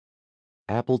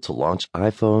Apple to launch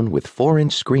iPhone with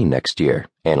 4-inch screen next year,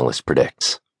 Analyst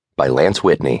Predicts, by Lance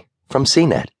Whitney, from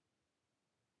CNET.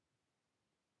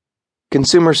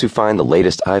 Consumers who find the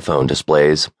latest iPhone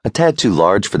displays a tad too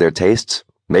large for their tastes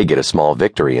may get a small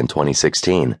victory in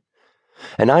 2016.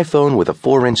 An iPhone with a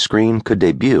 4-inch screen could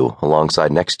debut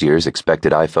alongside next year's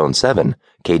expected iPhone 7,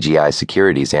 KGI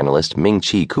securities analyst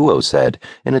Ming-Chi Kuo said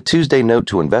in a Tuesday note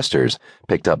to investors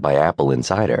picked up by Apple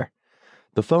Insider.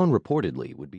 The phone reportedly would be